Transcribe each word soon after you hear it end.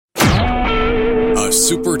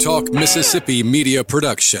SuperTalk Mississippi media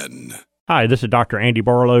production. Hi, this is Dr. Andy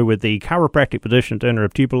Barlow with the Chiropractic Physician Center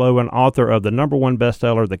of Tupelo and author of the #1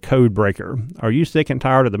 bestseller, The Code Breaker. Are you sick and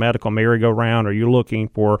tired of the medical merry-go-round? Are you looking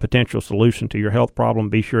for a potential solution to your health problem?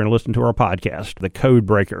 Be sure and listen to our podcast, The Code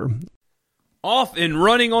Breaker. Off and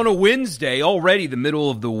running on a Wednesday, already the middle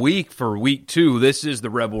of the week for week 2. This is the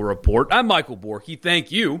Rebel Report. I'm Michael Borky. Thank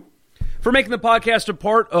you for making the podcast a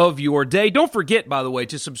part of your day. Don't forget, by the way,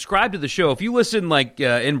 to subscribe to the show. If you listen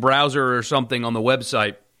in browser or something on the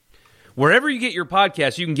website, wherever you get your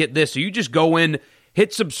podcast, you can get this. So you just go in,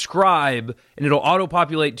 hit subscribe, and it'll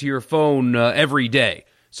auto-populate to your phone every day.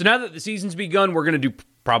 So now that the season's begun, we're going to do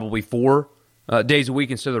probably 4 days a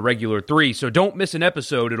week instead of the regular 3. So don't miss an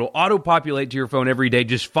episode. It'll auto-populate to your phone every day.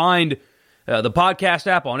 Just find the podcast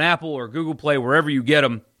app on Apple or Google Play, wherever you get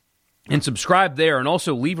them, and subscribe there. And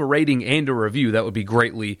also leave a rating and a review. That would be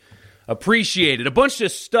greatly appreciated. A bunch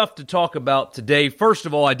of stuff to talk about today. First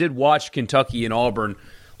of all, I did watch Kentucky and Auburn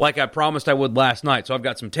like I promised I would last night. So I've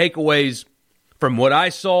got some takeaways from what I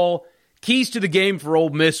saw, keys to the game for Ole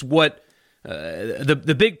Miss, what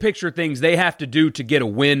the big picture things they have to do to get a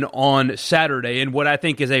win on Saturday, and what I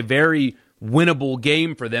think is a very winnable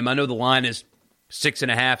game for them. I know the line is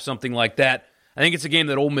 6.5, something like that. I think it's a game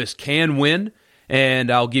that Ole Miss can win, and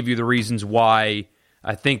I'll give you the reasons why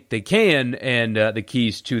I think they can and the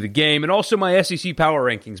keys to the game. And also my SEC power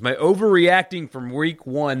rankings, my overreacting from week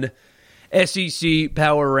 1 SEC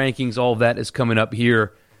power rankings, all of that is coming up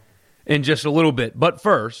here in just a little bit. But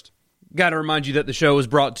first, got to remind you that the show is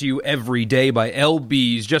brought to you every day by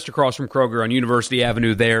LB's, just across from Kroger on University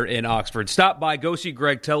Avenue there in Oxford. Stop by, go see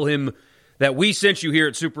Greg, tell him that we sent you here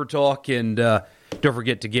at Super Talk, and don't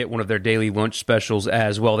forget to get one of their daily lunch specials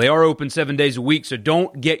as well. They are open 7 days a week, so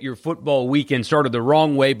don't get your football weekend started the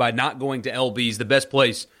wrong way by not going to LB's, the best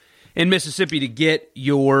place in Mississippi to get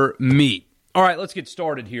your meat. All right, let's get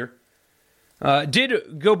started here.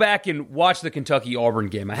 Did go back and watch the Kentucky-Auburn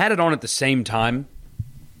game. I had it on at the same time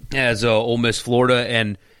as Ole Miss Florida,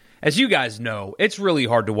 and as you guys know, it's really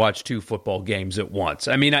hard to watch 2 football games at once.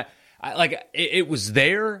 I mean, it was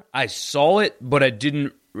there, I saw it, but I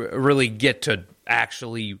didn't really get to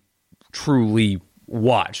actually truly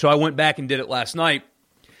watch. So I went back and did it last night,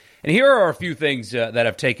 and here are a few things that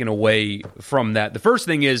I've taken away from that. The first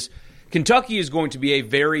thing is Kentucky is going to be a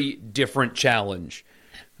very different challenge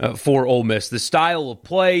for Ole Miss. The style of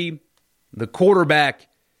play, the quarterback,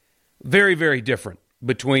 very, very different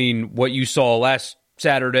between what you saw last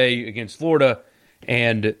Saturday against Florida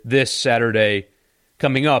and this Saturday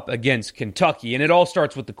coming up against Kentucky. And it all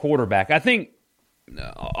starts with the quarterback. I think,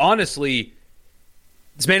 honestly,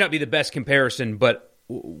 this may not be the best comparison, but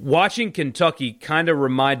watching Kentucky kind of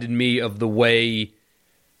reminded me of the way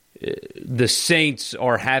the Saints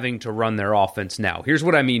are having to run their offense now. Here's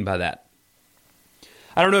what I mean by that.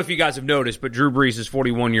 I don't know if you guys have noticed, but Drew Brees is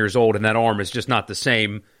 41 years old, and that arm is just not the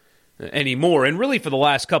same anymore. And really, for the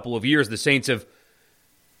last couple of years, the Saints have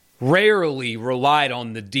rarely relied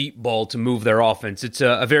on the deep ball to move their offense. It's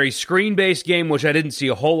a very screen-based game, which I didn't see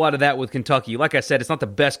a whole lot of that with Kentucky. Like I said, it's not the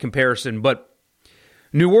best comparison, but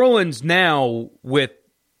New Orleans now, with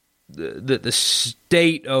the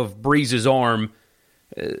state of Brees' arm,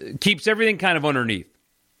 keeps everything kind of underneath.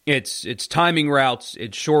 It's timing routes,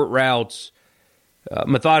 it's short routes,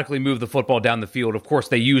 methodically move the football down the field. Of course,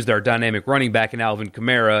 they use their dynamic running back in Alvin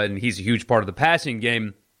Kamara, and he's a huge part of the passing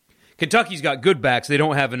game. Kentucky's got good backs. They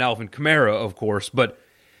don't have an Alvin Kamara, of course, but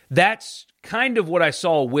that's kind of what I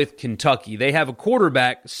saw with Kentucky. They have a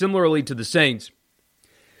quarterback, similarly to the Saints,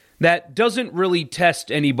 that doesn't really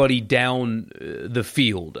test anybody down the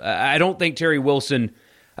field. I don't think Terry Wilson,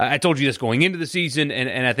 I told you this going into the season,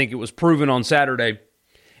 and I think it was proven on Saturday,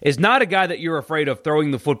 is not a guy that you're afraid of throwing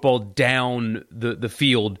the football down the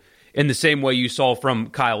field in the same way you saw from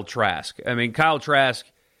Kyle Trask. I mean, Kyle Trask,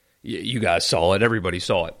 you guys saw it. Everybody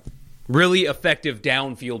saw it. Really effective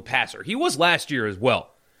downfield passer. He was last year as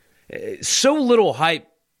well. So little hype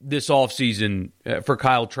this offseason for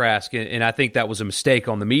Kyle Trask, and I think that was a mistake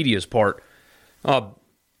on the media's part.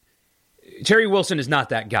 Terry Wilson is not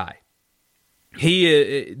that guy.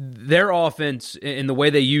 Their offense and the way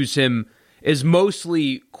they use him is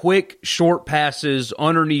mostly quick, short passes,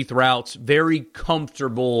 underneath routes, very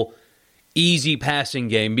comfortable, easy passing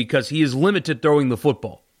game because he is limited throwing the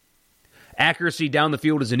football. Accuracy down the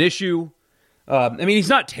field is an issue. I mean, he's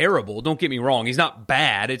not terrible, don't get me wrong. He's not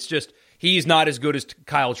bad. It's just he's not as good as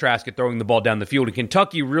Kyle Trask at throwing the ball down the field. And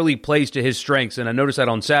Kentucky really plays to his strengths, and I noticed that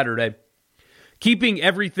on Saturday, keeping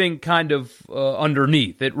everything kind of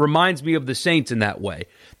underneath. It reminds me of the Saints in that way.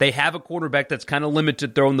 They have a quarterback that's kind of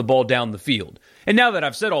limited throwing the ball down the field. And now that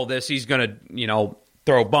I've said all this, he's going to,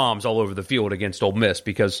 throw bombs all over the field against Ole Miss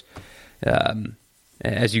because,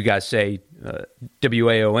 as you guys say,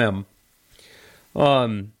 WAOM.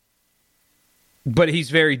 But he's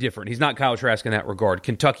very different. He's not Kyle Trask in that regard.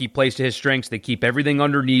 Kentucky plays to his strengths. They keep everything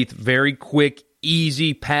underneath. Very quick,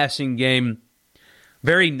 easy passing game.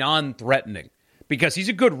 Very non-threatening because he's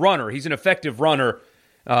a good runner. He's an effective runner.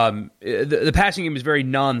 The passing game is very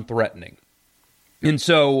non-threatening. And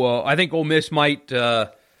so I think Ole Miss might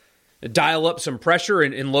dial up some pressure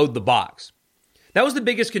and load the box. That was the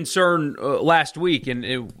biggest concern last week.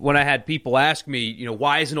 And when I had people ask me,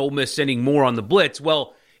 why isn't Ole Miss sending more on the blitz?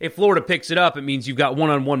 Well, if Florida picks it up, it means you've got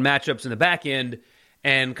one-on-one matchups in the back end,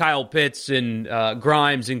 and Kyle Pitts and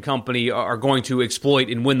Grimes and company are going to exploit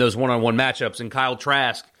and win those one-on-one matchups, and Kyle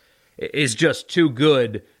Trask is just too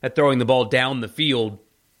good at throwing the ball down the field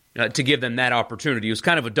to give them that opportunity. It was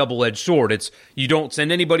kind of a double-edged sword. It's you don't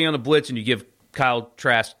send anybody on the blitz, and you give Kyle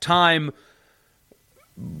Trask time.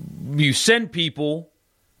 You send people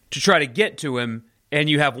to try to get to him, and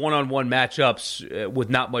you have one-on-one matchups with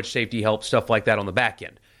not much safety help, stuff like that on the back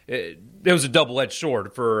end. It was a double-edged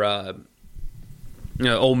sword for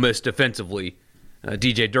Ole Miss defensively,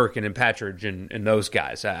 DJ Durkin and Patridge and those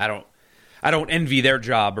guys. I don't envy their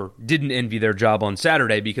job or didn't envy their job on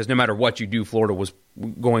Saturday because no matter what you do, Florida was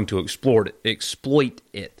going to exploit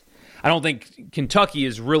it. I don't think Kentucky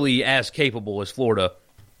is really as capable as Florida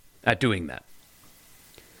at doing that.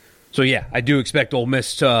 So, yeah, I do expect Ole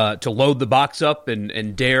Miss to load the box up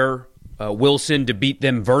and dare Wilson to beat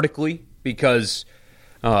them vertically because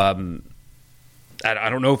I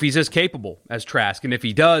don't know if he's as capable as Trask. And if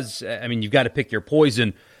he does, I mean, you've got to pick your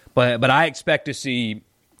poison. But I expect to see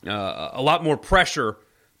a lot more pressure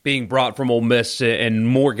being brought from Ole Miss and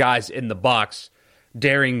more guys in the box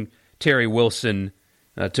daring Terry Wilson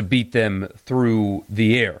to beat them through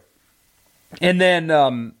the air. And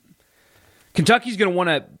then Kentucky's going to want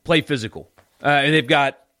to play physical. And they've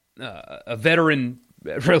got a veteran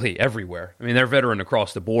really everywhere. I mean, they're veteran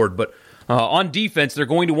across the board. But on defense, they're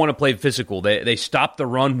going to want to play physical. They stop the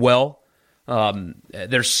run well.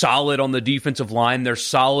 They're solid on the defensive line. They're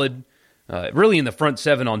solid really in the front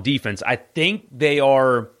seven on defense. I think they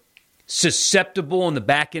are susceptible on the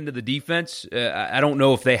back end of the defense. I don't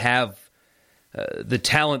know if they have the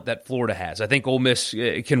talent that Florida has. I think Ole Miss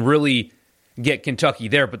can really get Kentucky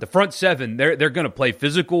there. But the front seven, they're going to play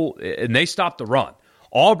physical, and they stop the run.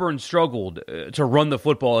 Auburn struggled to run the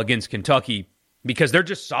football against Kentucky because they're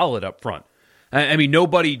just solid up front. I mean,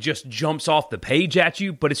 nobody just jumps off the page at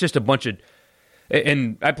you, but it's just a bunch of –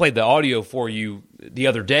 and I played the audio for you the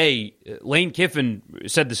other day. Lane Kiffin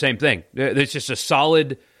said the same thing. It's just a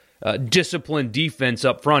solid, disciplined defense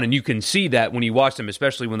up front, and you can see that when you watch them,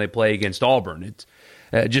 especially when they play against Auburn. It's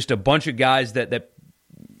just a bunch of guys that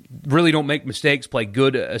really don't make mistakes, play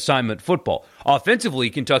good assignment football. Offensively,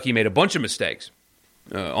 Kentucky made a bunch of mistakes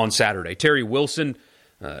on Saturday. Terry Wilson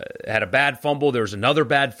had a bad fumble. There was another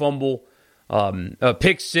bad fumble. A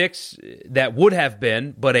pick six that would have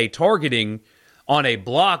been, but a targeting on a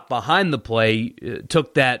block behind the play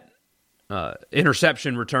took that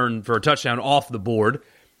interception return for a touchdown off the board.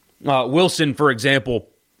 Wilson, for example,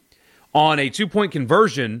 on a 2-point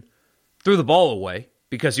conversion, threw the ball away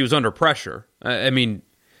because he was under pressure. I mean,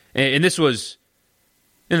 and this was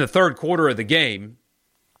in the third quarter of the game.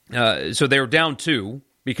 So they were down 2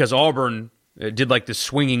 because Auburn did like the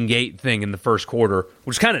swinging gate thing in the first quarter,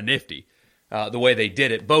 which is kind of nifty. The way they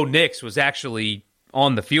did it. Bo Nix was actually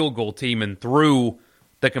on the field goal team and threw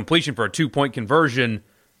the completion for a 2-point conversion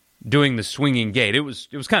doing the swinging gate. It was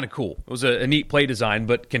kind of cool. It was a neat play design,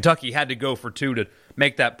 but Kentucky had to go for 2 to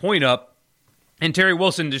make that point up. And Terry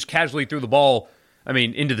Wilson just casually threw the ball,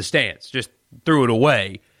 into the stands, just threw it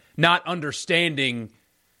away, not understanding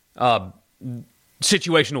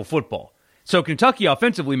situational football. So Kentucky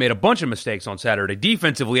offensively made a bunch of mistakes on Saturday.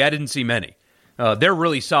 Defensively, I didn't see many. They're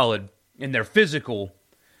really solid. And they're physical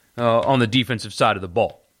on the defensive side of the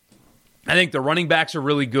ball. I think the running backs are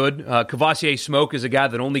really good. Kavosiey Smoke is a guy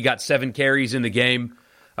that only got 7 carries in the game.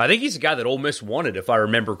 I think he's a guy that Ole Miss wanted, if I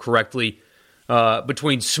remember correctly.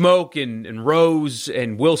 Between Smoke and Rose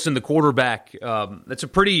and Wilson, the quarterback, that's a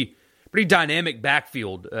pretty dynamic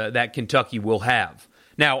backfield that Kentucky will have.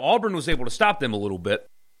 Now, Auburn was able to stop them a little bit,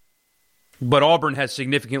 but Auburn has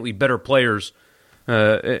significantly better players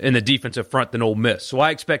in the defensive front than Ole Miss. So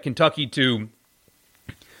I expect Kentucky to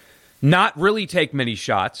not really take many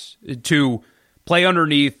shots, to play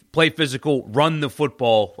underneath, play physical, run the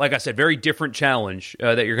football. Like I said, very different challenge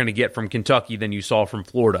that you're going to get from Kentucky than you saw from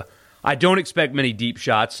Florida. I don't expect many deep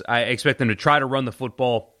shots. I expect them to try to run the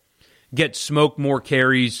football, get Smoke more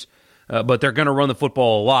carries, but they're going to run the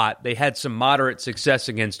football a lot. They had some moderate success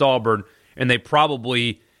against Auburn, and they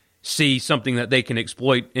probably see something that they can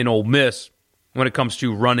exploit in Ole Miss when it comes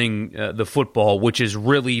to running the football, which is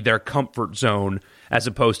really their comfort zone as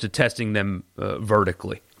opposed to testing them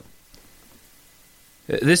vertically.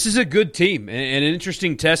 This is a good team and an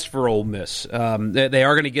interesting test for Ole Miss. They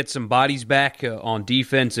are going to get some bodies back on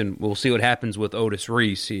defense, and we'll see what happens with Otis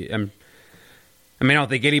Reese. I don't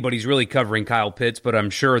think anybody's really covering Kyle Pitts, but I'm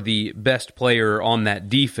sure the best player on that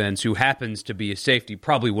defense, who happens to be a safety,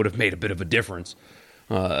 probably would have made a bit of a difference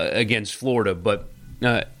against Florida. But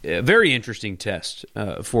a very interesting test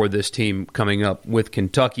for this team coming up with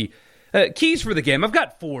Kentucky. Keys for the game. I've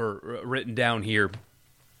got 4 written down here.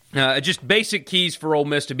 Just basic keys for Ole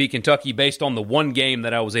Miss to beat Kentucky based on the one game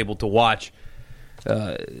that I was able to watch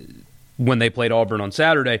when they played Auburn on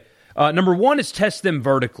Saturday. Number 1 is test them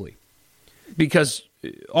vertically, because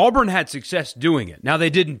Auburn had success doing it. Now, they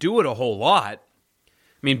didn't do it a whole lot. I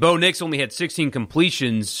mean, Bo Nix only had 16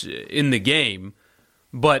 completions in the game,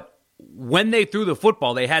 but when they threw the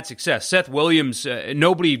football, they had success. Seth Williams,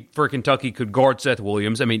 nobody for Kentucky could guard Seth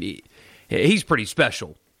Williams. I mean, he's pretty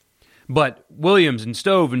special. But Williams and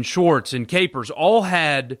Stove and Schwartz and Capers only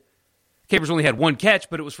had 1 catch,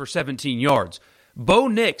 but it was for 17 yards. Bo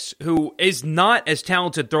Nix, who is not as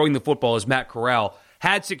talented throwing the football as Matt Corral,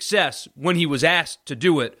 had success when he was asked to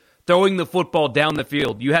do it, throwing the football down the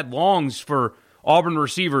field. You had longs for Auburn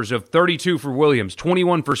receivers of 32 for Williams,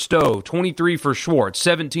 21 for Stove, 23 for Schwartz,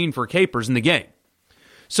 17 for Capers in the game.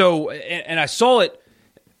 So, and I saw it,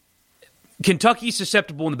 Kentucky's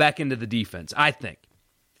susceptible in the back end of the defense, I think.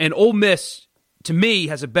 And Ole Miss, to me,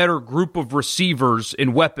 has a better group of receivers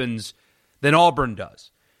and weapons than Auburn does.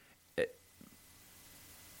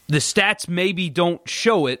 The stats maybe don't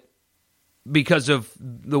show it because of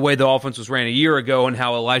the way the offense was ran a year ago and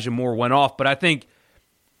how Elijah Moore went off, but I think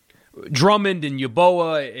Drummond and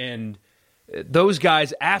Yeboah and those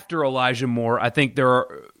guys after Elijah Moore, I think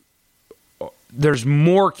there's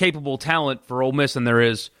more capable talent for Ole Miss than there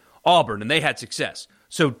is Auburn, and they had success.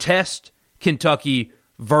 So test Kentucky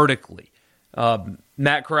vertically.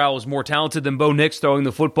 Matt Corral is more talented than Bo Nix throwing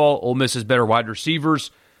the football. Ole Miss has better wide receivers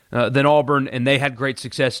than Auburn, and they had great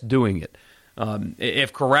success doing it.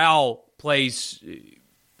 If Corral plays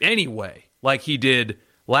anyway, like he did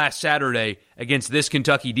last Saturday against this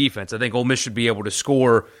Kentucky defense, I think Ole Miss should be able to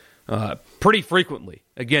score pretty frequently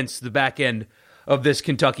against the back end of this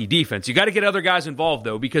Kentucky defense. You got to get other guys involved,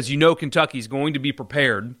 though, because you know Kentucky's going to be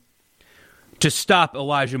prepared to stop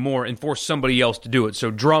Elijah Moore and force somebody else to do it.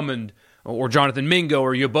 So Drummond or Jonathan Mingo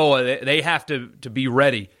or Yeboah, they have to be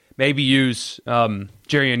ready. Maybe use Jerrion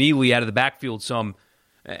Ealy out of the backfield some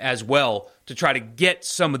as well to try to get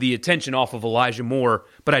some of the attention off of Elijah Moore.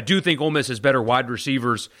 But I do think Ole Miss has better wide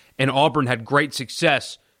receivers, and Auburn had great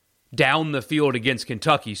success down the field against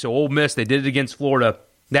Kentucky. So Ole Miss, they did it against Florida.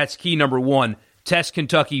 That's key number 1. Test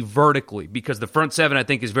Kentucky vertically, because the front 7, I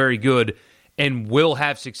think, is very good and will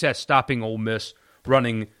have success stopping Ole Miss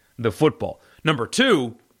running the football. Number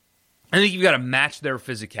 2, I think you've got to match their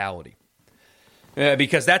physicality.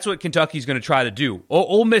 Because that's what Kentucky's going to try to do.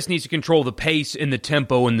 Ole Miss needs to control the pace and the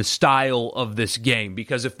tempo and the style of this game,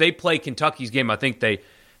 because if they play Kentucky's game, I think they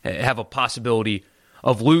have a possibility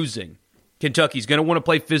of losing. Kentucky's going to want to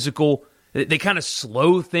play physical. They kind of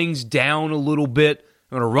slow things down a little bit.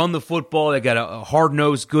 They're going to run the football. They got a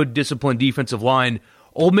hard-nosed, good, disciplined defensive line.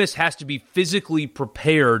 Ole Miss has to be physically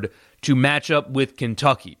prepared to match up with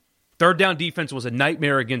Kentucky. Third down defense was a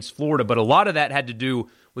nightmare against Florida, but a lot of that had to do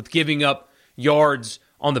with giving up yards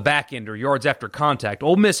on the back end or yards after contact.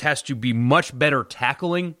 Ole Miss has to be much better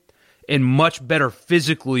tackling and much better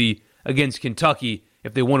physically against Kentucky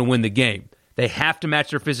if they want to win the game. They have to match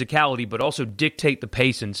their physicality, but also dictate the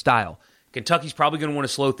pace and style. Kentucky's probably going to want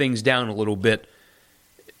to slow things down a little bit.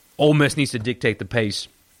 Ole Miss needs to dictate the pace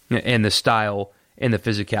and the style and the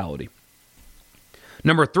physicality.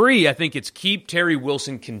 Number 3, I think it's keep Terry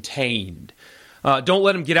Wilson contained. Don't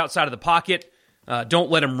let him get outside of the pocket.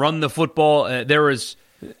 Don't let him run the football. There was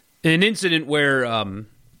an incident where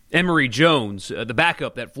Emory Jones, the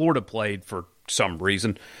backup that Florida played for some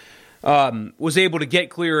reason, was able to get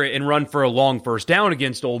clear and run for a long first down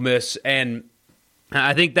against Ole Miss, and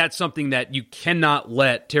I think that's something that you cannot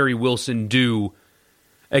let Terry Wilson do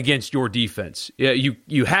against your defense.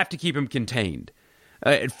 You have to keep him contained.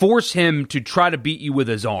 Force him to try to beat you with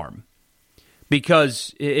his arm,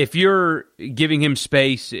 because if you're giving him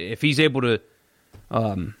space, if he's able to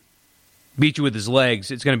beat you with his legs,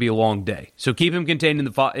 it's going to be a long day. So keep him contained in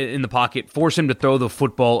the pocket. Force him to throw the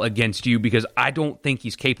football against you, because I don't think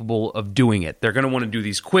he's capable of doing it. They're going to want to do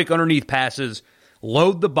these quick underneath passes,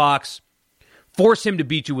 load the box, force him to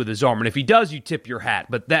beat you with his arm. And if he does, you tip your hat.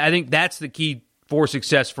 But I think that's the key for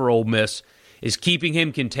success for Ole Miss is keeping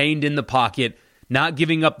him contained in the pocket, not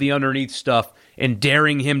giving up the underneath stuff, and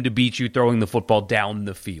daring him to beat you throwing the football down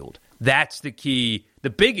the field. That's the key, the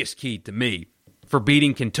biggest key to me for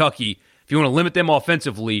beating Kentucky. If you want to limit them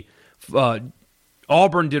offensively,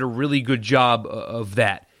 Auburn did a really good job of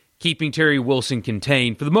that, keeping Terry Wilson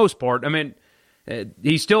contained for the most part. I mean,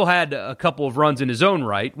 he still had a couple of runs in his own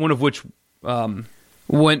right, one of which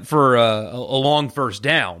went for a long first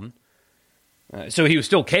down. So he was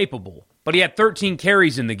still capable. But he had 13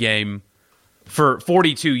 carries in the game for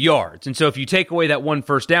 42 yards. And so if you take away that one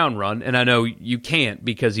first down run, and I know you can't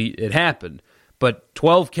because it happened, but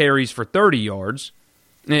 12 carries for 30 yards,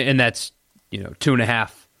 and that's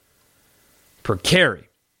 2.5 per carry.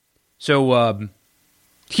 So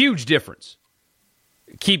huge difference.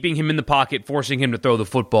 Keeping him in the pocket, forcing him to throw the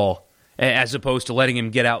football, as opposed to letting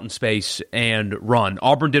him get out in space and run.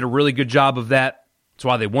 Auburn did a really good job of that. That's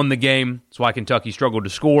why they won the game. That's why Kentucky struggled to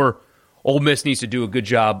score. Ole Miss needs to do a good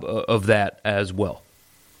job of that as well.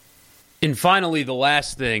 And finally, the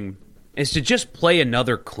last thing is to just play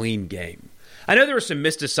another clean game. I know there were some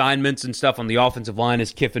missed assignments and stuff on the offensive line,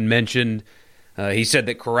 as Kiffin mentioned. He said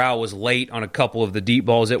that Corral was late on a couple of the deep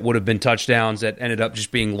balls that would have been touchdowns that ended up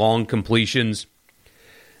just being long completions.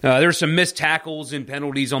 There's some missed tackles and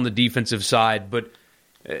penalties on the defensive side, but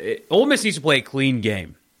Ole Miss needs to play a clean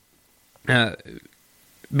game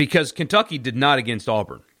because Kentucky did not against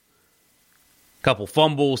Auburn. Couple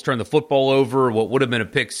fumbles, turned the football over, what would have been a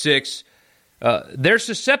pick six. They're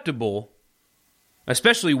susceptible,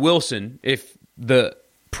 especially Wilson, if the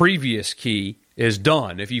previous key is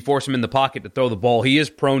done. If you force him in the pocket to throw the ball, he is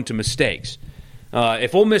prone to mistakes.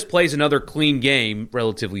 If Ole Miss plays another clean game,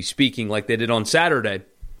 relatively speaking, like they did on Saturday,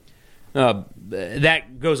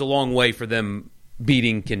 that goes a long way for them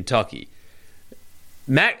beating Kentucky.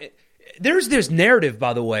 There's this narrative,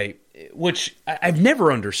 by the way, which I've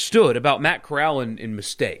never understood about Matt Corral and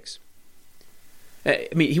mistakes. I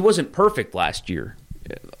mean, he wasn't perfect last year.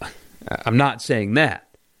 I'm not saying that.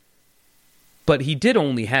 But he did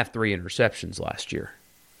only have 3 interceptions last year.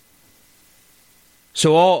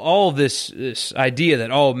 So all of this idea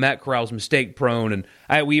that, Matt Corral's mistake prone,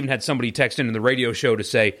 and we even had somebody text into the radio show to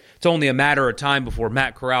say it's only a matter of time before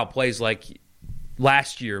Matt Corral plays like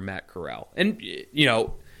last year Matt Corral. And,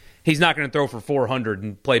 he's not going to throw for 400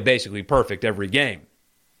 and play basically perfect every game.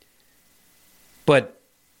 But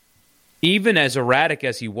even as erratic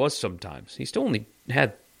as he was sometimes, he still only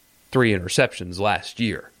had 3 interceptions last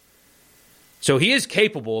year. So he is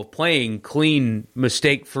capable of playing clean,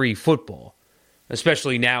 mistake-free football,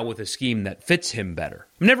 especially now with a scheme that fits him better.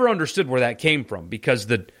 I've never understood where that came from because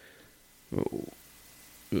the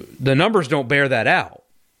numbers don't bear that out.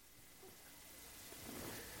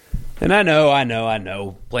 And I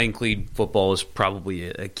know, playing clean football is probably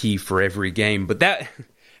a key for every game. But that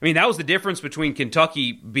was the difference between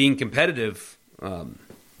Kentucky being competitive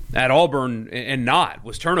at Auburn and not,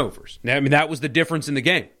 was turnovers. That was the difference in the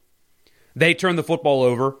game. They turned the football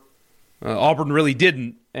over. Auburn really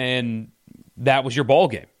didn't, and that was your ball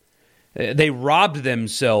game. They robbed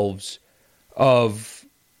themselves of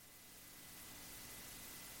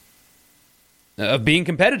being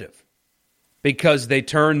competitive because they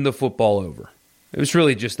turned the football over. It was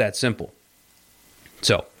really just that simple.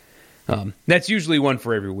 So that's usually one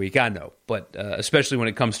for every week, I know. But especially when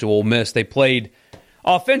it comes to Ole Miss, they played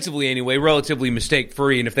offensively anyway, relatively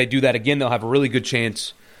mistake-free. And if they do that again, they'll have a really good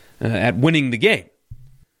chance at winning the game.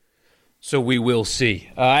 So we will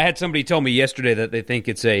see. I had somebody tell me yesterday that they think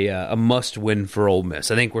it's a must-win for Ole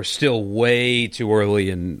Miss. I think we're still way too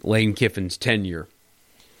early in Lane Kiffin's tenure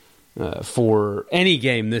for any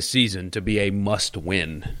game this season to be a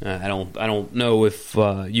must-win. I don't know if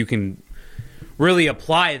you can really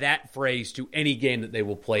apply that phrase to any game that they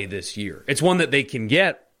will play this year. It's one that they can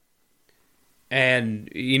get. And,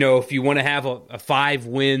 if you want to have a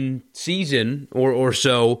 5-win season or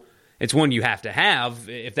so, it's one you have to have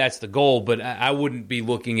if that's the goal, but I wouldn't be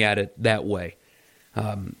looking at it that way.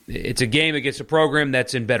 It's a game against a program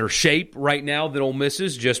that's in better shape right now than Ole Miss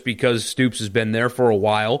is, just because Stoops has been there for a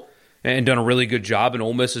while and done a really good job, and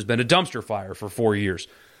Ole Miss has been a dumpster fire for 4 years.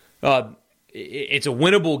 It's a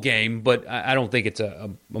winnable game, but I don't think it's a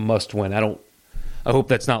must-win. I hope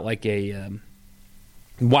that's not like a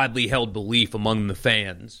widely held belief among the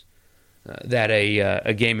fans that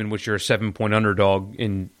a game in which you're a 7-point underdog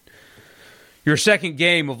in your second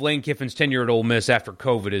game of Lane Kiffin's tenure at Ole Miss after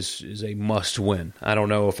COVID is a must-win. I don't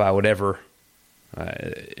know if I would ever,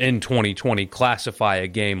 in 2020, classify a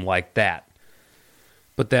game like that.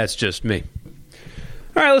 But that's just me.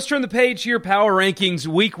 All right, let's turn the page here. Power rankings,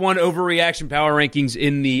 Week 1 overreaction power rankings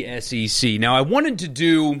in the SEC. Now, I wanted to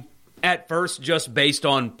do at first just based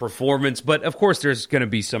on performance, but of course there's going to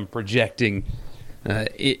be some projecting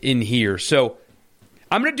in here. So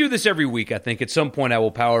I'm going to do this every week. I think at some point I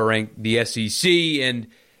will power rank the SEC, and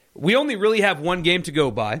we only really have one game to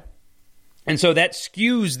go by. And so that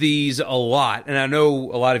skews these a lot. And I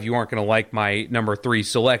know a lot of you aren't going to like my number 3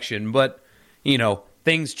 selection, but,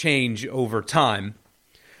 things change over time.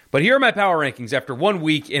 But here are my power rankings after 1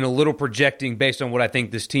 week and a little projecting based on what I think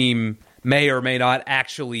this team may or may not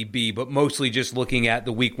actually be, but mostly just looking at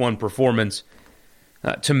the week 1 performance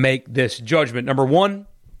to make this judgment. Number 1,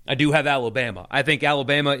 I do have Alabama. I think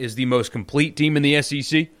Alabama is the most complete team in the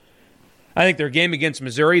SEC. I think their game against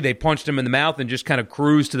Missouri, they punched them in the mouth and just kind of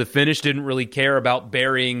cruised to the finish, didn't really care about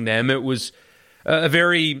burying them. It was a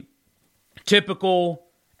very typical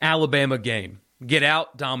Alabama game. Get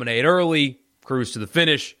out, dominate early, cruise to the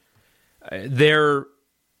finish. They're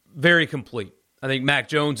very complete. I think Mac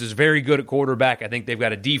Jones is very good at quarterback. I think they've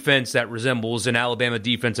got a defense that resembles an Alabama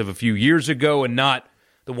defense of a few years ago and not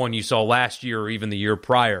the one you saw last year or even the year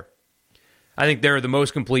prior. I think they're the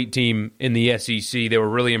most complete team in the SEC. They were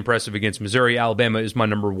really impressive against Missouri. Alabama is my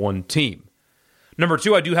number 1 team. Number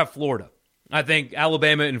 2, I do have Florida. I think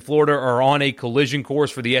Alabama and Florida are on a collision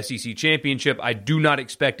course for the SEC championship. I do not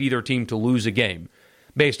expect either team to lose a game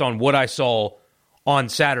based on what I saw on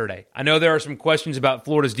Saturday. I know there are some questions about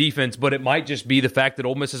Florida's defense, but it might just be the fact that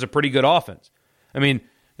Ole Miss has a pretty good offense. I mean,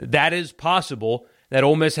 that is possible that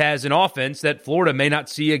Ole Miss has an offense that Florida may not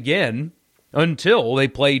see again until they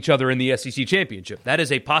play each other in the SEC championship. That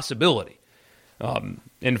is a possibility.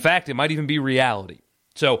 In fact, it might even be reality.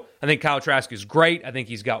 So I think Kyle Trask is great. I think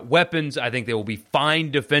he's got weapons. I think they will be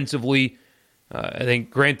fine defensively. I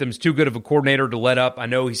think Grantham's too good of a coordinator to let up. I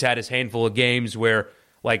know he's had his handful of games where,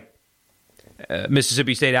 like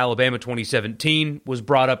Mississippi State, Alabama 2017 was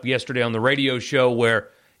brought up yesterday on the radio show where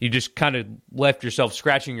you just kind of left yourself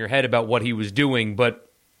scratching your head about what he was doing.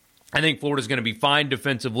 But I think Florida's going to be fine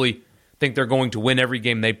defensively. I think they're going to win every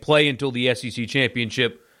game they play until the SEC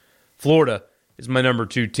championship. Florida is my number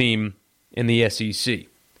 2 team in the SEC.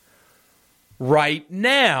 Right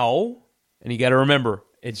now, and you got to remember,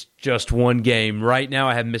 it's just one game. Right now,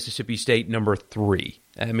 I have Mississippi State number 3.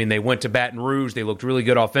 I mean, they went to Baton Rouge. They looked really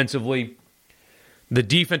good offensively. The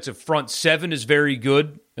defensive front 7 is very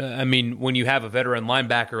good. I mean, when you have a veteran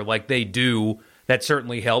linebacker like they do, that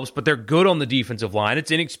certainly helps. But they're good on the defensive line.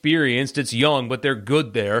 It's inexperienced. It's young, but they're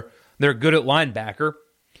good there. They're good at linebacker.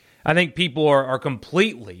 I think people are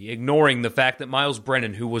completely ignoring the fact that Miles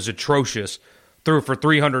Brennan, who was atrocious, threw for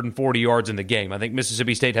 340 yards in the game. I think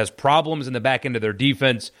Mississippi State has problems in the back end of their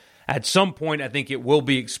defense. At some point, I think it will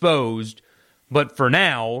be exposed. But for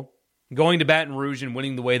now, going to Baton Rouge and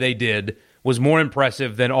winning the way they did was more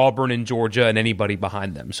impressive than Auburn and Georgia and anybody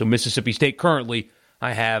behind them. So Mississippi State currently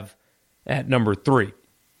I have at number 3.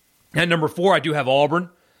 At number 4, I do have Auburn.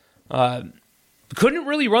 Couldn't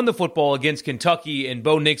really run the football against Kentucky, and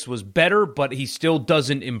Bo Nix was better, but he still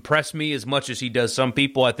doesn't impress me as much as he does some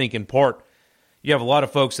people. I think in part, you have a lot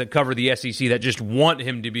of folks that cover the SEC that just want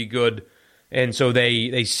him to be good, and so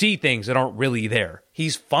they see things that aren't really there.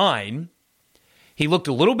 He's fine. He looked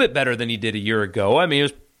a little bit better than he did a year ago. I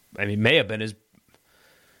mean, may have been his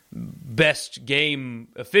best game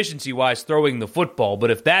efficiency-wise throwing the football,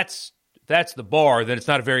 but if that's the bar, then it's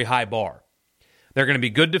not a very high bar. They're going to be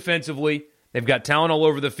good defensively. They've got talent all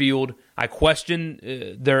over the field. I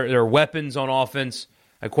question their weapons on offense.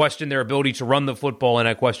 I question their ability to run the football, and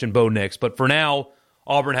I question Bo Nix. But for now,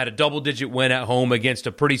 Auburn had a double-digit win at home against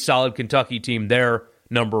a pretty solid Kentucky team. They're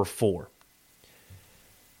number 4.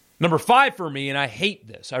 Number 5 for me, and I hate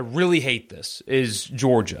this, I really hate this, is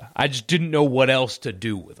Georgia. I just didn't know what else to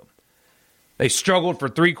do with them. They struggled for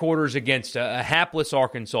 3 quarters against a hapless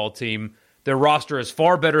Arkansas team. Their roster is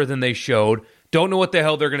far better than they showed. Don't know what the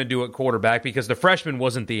hell they're going to do at quarterback because the freshman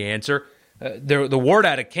wasn't the answer. The word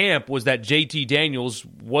out of camp was that JT Daniels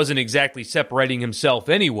wasn't exactly separating himself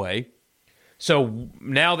anyway. So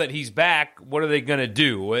now that he's back, what are they going to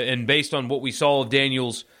do? And based on what we saw of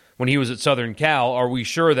Daniels when he was at Southern Cal, are we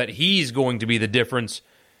sure that he's going to be the difference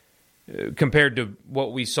compared to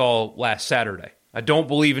what we saw last Saturday? I don't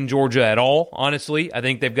believe in Georgia at all, honestly. I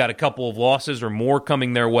think they've got a couple of losses or more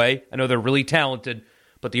coming their way. I know they're really talented,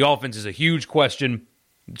 but the offense is a huge question.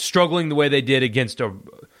 Struggling the way they did against a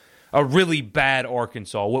really bad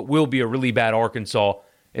Arkansas, what will be a really bad Arkansas,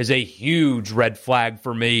 is a huge red flag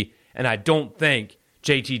for me, and I don't think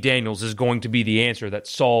JT Daniels is going to be the answer that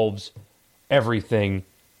solves everything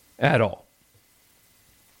at all.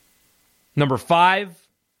 Number 5,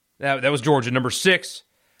 that was Georgia. Number 6,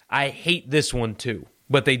 I hate this one too,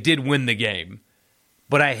 but they did win the game.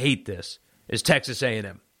 But I hate this, is Texas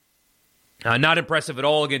A&M. Not impressive at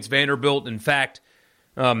all against Vanderbilt. In fact,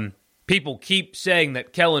 people keep saying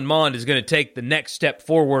that Kellen Mond is going to take the next step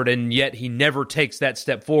forward, and yet he never takes that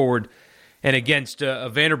step forward. And against a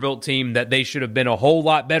Vanderbilt team that they should have been a whole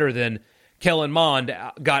lot better than, Kellen Mond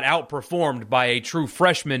got outperformed by a true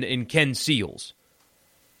freshman in Ken Seals.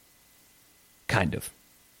 Kind of.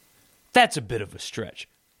 That's a bit of a stretch.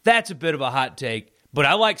 That's a bit of a hot take, but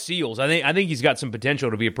I like Seals. I think he's got some potential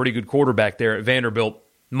to be a pretty good quarterback there at Vanderbilt.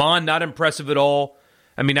 Mond, not impressive at all.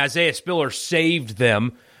 I mean, Isaiah Spiller saved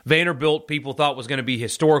them. Vanderbilt, people thought was going to be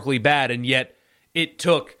historically bad, and yet it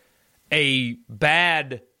took a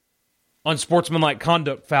bad unsportsmanlike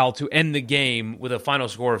conduct foul to end the game with a final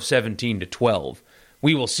score of 17-12.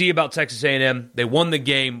 We will see about Texas A&M. They won the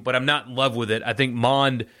game, but I'm not in love with it. I think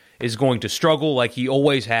Mond is going to struggle like he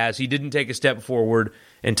always has. He didn't take a step forward,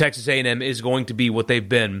 and Texas A&M is going to be what they've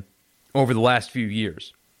been over the last few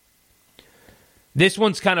years. This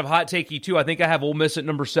one's kind of hot takey too. I think I have Ole Miss at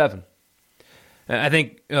number 7. I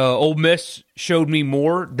think Ole Miss showed me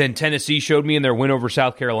more than Tennessee showed me in their win over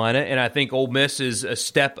South Carolina, and I think Ole Miss is a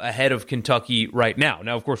step ahead of Kentucky right now.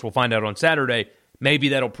 Now, of course, we'll find out on Saturday. Maybe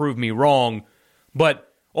that'll prove me wrong,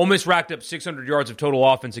 but Ole Miss racked up 600 yards of total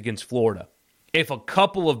offense against Florida. If a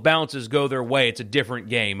couple of bounces go their way, it's a different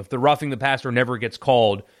game. If the roughing the passer never gets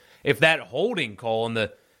called, if that holding call and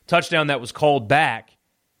the touchdown that was called back,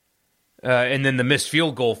 and then the missed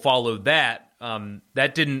field goal followed that,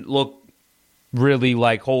 that didn't look really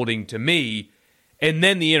like holding to me. And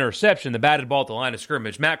then the interception, the batted ball at the line of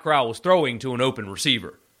scrimmage, Matt Corral was throwing to an open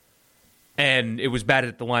receiver. And it was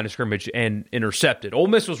batted at the line of scrimmage and intercepted. Ole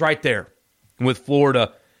Miss was right there with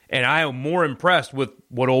Florida. And I am more impressed with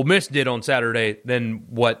what Ole Miss did on Saturday than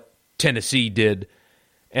what Tennessee did.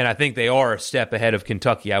 And I think they are a step ahead of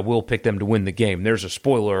Kentucky. I will pick them to win the game. There's a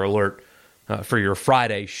spoiler alert for your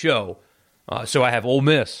Friday show. So I have Ole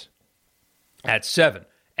Miss at 7.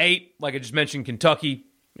 8, like I just mentioned, Kentucky,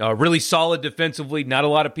 really solid defensively. Not a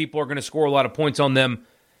lot of people are going to score a lot of points on them.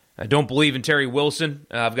 I don't believe in Terry Wilson.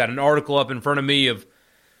 I've got an article up in front of me of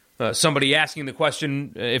somebody asking the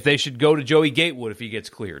question if they should go to Joey Gatewood if he gets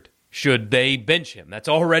cleared. Should they bench him? That's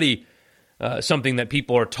already something that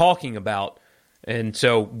people are talking about. And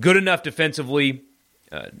so good enough defensively.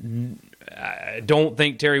 I don't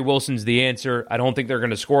think Terry Wilson's the answer. I don't think they're going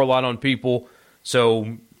to score a lot on people.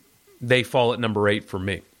 So they fall at number 8 for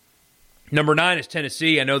me. Number 9 is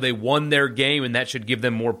Tennessee. I know they won their game, and that should give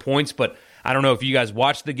them more points, but I don't know if you guys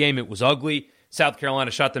watched the game. It was ugly. South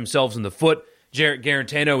Carolina shot themselves in the foot. Jarrett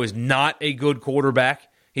Garantano is not a good quarterback.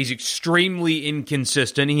 He's extremely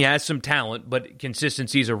inconsistent. He has some talent, but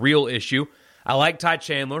consistency is a real issue. I like Ty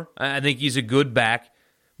Chandler. I think he's a good back,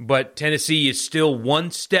 but Tennessee is still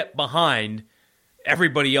one step behind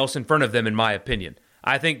everybody else in front of them, in my opinion.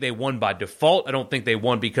 I think they won by default. I don't think they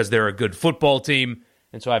won because they're a good football team.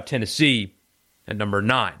 And so I have Tennessee at number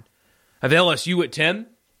 9. I have LSU at 10.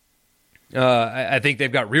 I think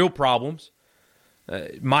they've got real problems.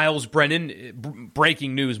 Miles Brennan,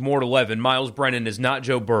 breaking news, more at 11. Miles Brennan is not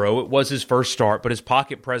Joe Burrow. It was his first start, but his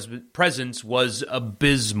pocket presence was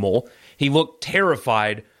abysmal. He looked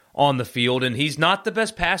terrified on the field, and he's not the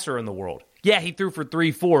best passer in the world. Yeah, he threw for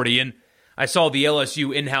 340, and I saw the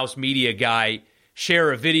LSU in-house media guy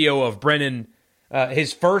share a video of Brennan,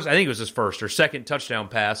 his first, I think it was his first or second touchdown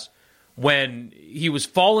pass, when he was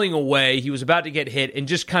falling away, he was about to get hit, and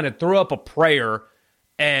just kind of threw up a prayer,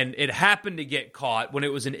 and it happened to get caught when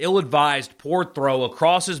it was an ill-advised poor throw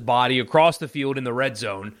across his body, across the field in the red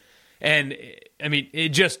zone. And, I mean, it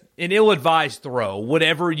just, an ill-advised throw,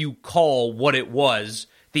 whatever you call what it was.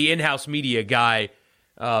 The in-house media guy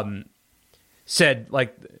said,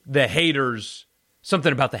 like, the haters,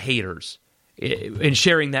 something about the haters in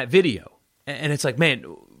sharing that video. And it's like, man,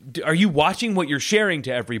 are you watching what you're sharing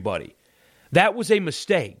to everybody? That was a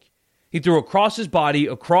mistake. He threw across his body,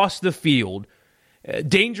 across the field,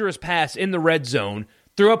 dangerous pass in the red zone,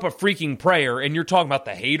 threw up a freaking prayer, and you're talking about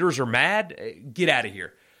the haters are mad? Get out of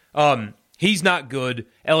here. He's not good.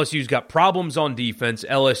 LSU's got problems on defense.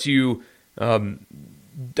 LSU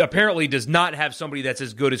apparently does not have somebody that's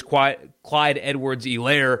as good as Clyde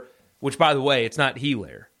Edwards-Helaire, which, by the way, it's not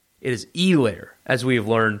Helaire. It is Helaire, as we have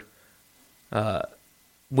learned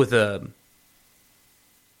with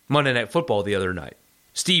Monday Night Football the other night.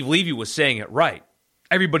 Steve Levy was saying it right.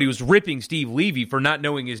 Everybody was ripping Steve Levy for not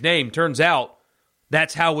knowing his name. Turns out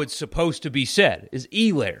that's how it's supposed to be said, is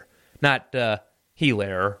Helaire, not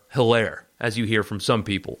Helaire, Hilaire, as you hear from some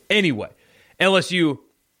people. Anyway, LSU,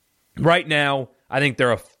 right now, I think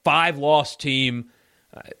they're a 5-loss team.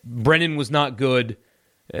 Brennan was not good.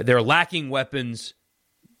 They're lacking weapons.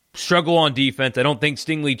 struggle on defense. I don't think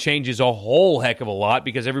Stingley changes a whole heck of a lot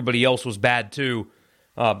because everybody else was bad too.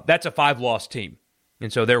 That's a 5-loss team,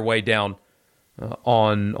 and so they're way down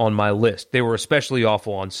on my list. They were especially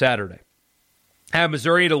awful on Saturday. I have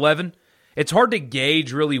Missouri at 11. It's hard to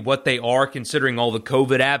gauge really what they are considering all the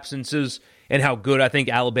COVID absences and how good I think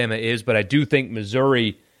Alabama is, but I do think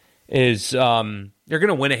Missouri is they're going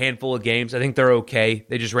to win a handful of games. I think they're okay.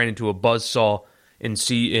 They just ran into a buzzsaw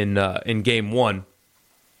in game 1.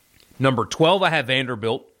 Number 12, I have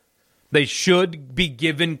Vanderbilt. They should be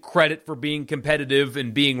given credit for being competitive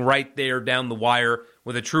and being right there down the wire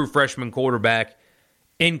with a true freshman quarterback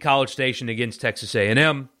in College Station against Texas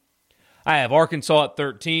A&M. I have Arkansas at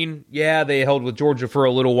 13. Yeah, they held with Georgia for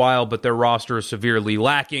a little while, but their roster is severely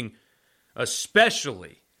lacking,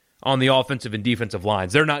 especially on the offensive and defensive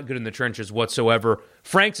lines. They're not good in the trenches whatsoever.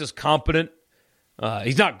 Franks is competent.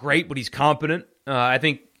 He's not great, but he's competent. I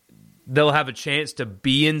think they'll have a chance to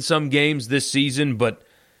be in some games this season, but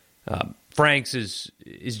Franks is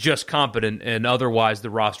just competent, and otherwise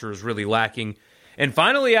the roster is really lacking. And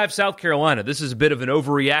finally, I have South Carolina. This is a bit of an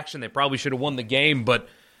overreaction. They probably should have won the game, but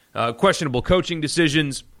questionable coaching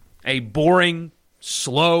decisions, a boring,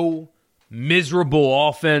 slow, miserable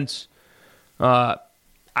offense.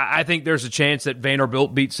 I think there's a chance that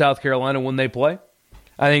Vanderbilt beats South Carolina when they play.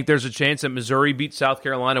 I think there's a chance that Missouri beats South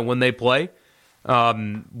Carolina when they play.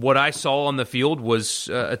 What I saw on the field was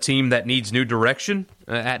a team that needs new direction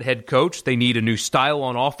at head coach. They need a new style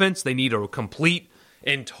on offense. They need a complete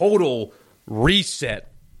and total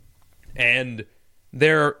reset. And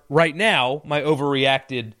they're, right now, my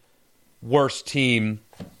overreacted worst team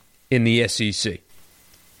in the SEC.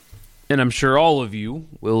 And I'm sure all of you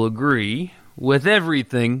will agree with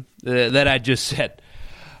everything that I just said.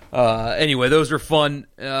 Anyway, those are fun.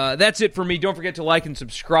 That's it for me. Don't forget to like and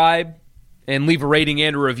subscribe and leave a rating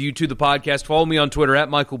and a review to the podcast. Follow me on Twitter at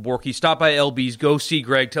Michael Borky. Stop by LB's. Go see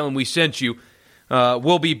Greg. Tell him we sent you.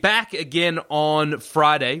 We'll be back again on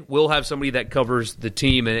Friday. We'll have somebody that covers the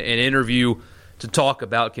team and an interview to talk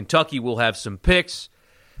about Kentucky. We'll have some picks,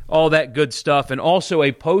 all that good stuff, and also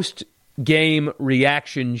a post-game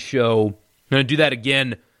reaction show. I'm going to do that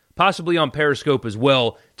again, possibly on Periscope as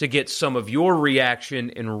well, to get some of your reaction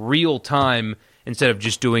in real time instead of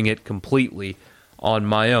just doing it completely on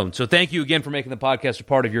my own. So thank you again for making the podcast a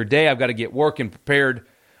part of your day. I've got to get working prepared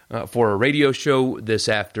for a radio show this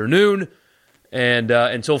afternoon. And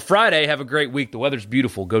until Friday, have a great week. The weather's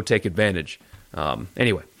beautiful. Go take advantage.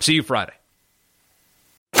 Anyway, see you Friday.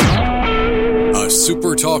 A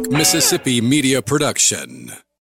SuperTalk Mississippi media production.